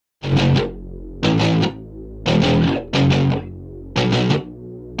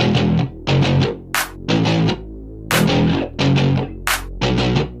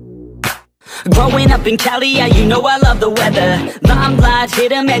up in Cali, yeah, you know I love the weather. Limelight,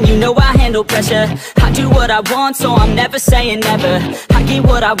 hit 'em, and you know I handle pressure. I do what I want, so I'm never saying never. I get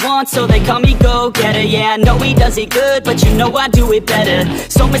what I want, so they call me go-getter. Yeah, I know he does it good, but you know I do it better.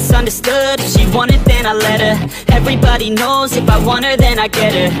 So misunderstood, if she wanted then I let her. Everybody knows if I want her then I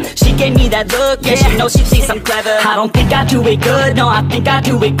get her. She gave me that look, yeah, she knows she thinks I'm clever. I don't think I do it good, no, I think I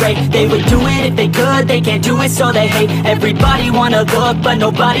do it great. They would do it if they could, they can't do it so they hate. Everybody wanna look, but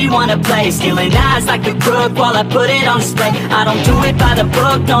nobody wanna play. Stealing eyes like a crook while I put it on display. I don't do it by the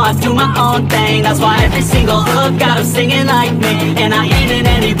book, no, I do my own thing. That's why every single hook got them singing like me. And I ain't in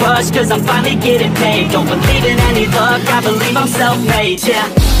any rush, cause I'm finally getting paid. Don't believe in any luck, I believe I'm self-made, yeah.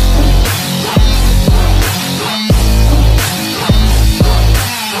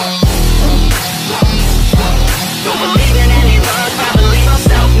 Don't believe in any luck, I believe I'm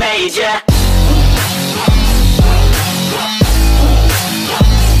self-made, yeah.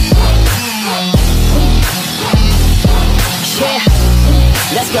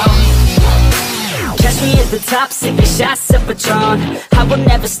 Let's go. Catch me at the top, sipping shots of Patron. I will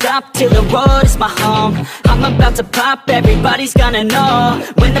never stop till the road is my home. I'm about to pop, everybody's gonna know.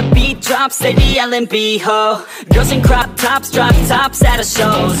 When the beat drops, they be yelling B-ho. Girls in crop tops, drop tops at our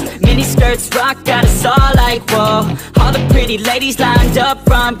shows. Mini skirts rock, got us all like whoa. All the pretty ladies lined up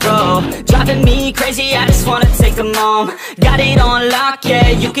front row. Driving me crazy, I just wanna take them home. Got it on lock, yeah,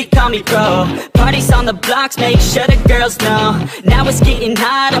 you could call me pro. Parties on the blocks, make sure the girls know. Now it's getting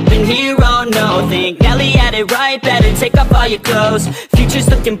hot up in here, oh no. Think Nelly had it right, better take off all your clothes. Future's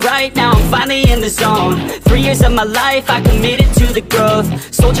looking bright, now I'm finally in the zone. 3 years of my life, I committed to the growth.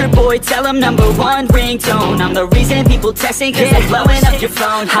 Soldier boy, tell him #1 ringtone. I'm the reason people texting, cause they're blowing up your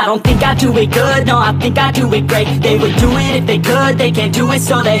phone. I don't think I do it good, no, I think I do it great. They would do it if they could, they can't do it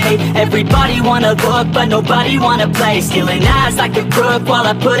so they hate. Everybody wanna look, but nobody wanna play. Stealing eyes like a crook while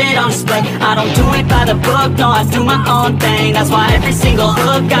I put it on display. I don't do it by the book, no, I do my own thing. That's why every single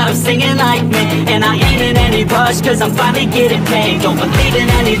hook got them singing like me. And I ain't in any rush, cause I'm finally getting paid. Don't believe in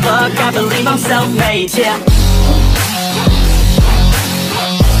any luck, I believe I'm self-made, yeah.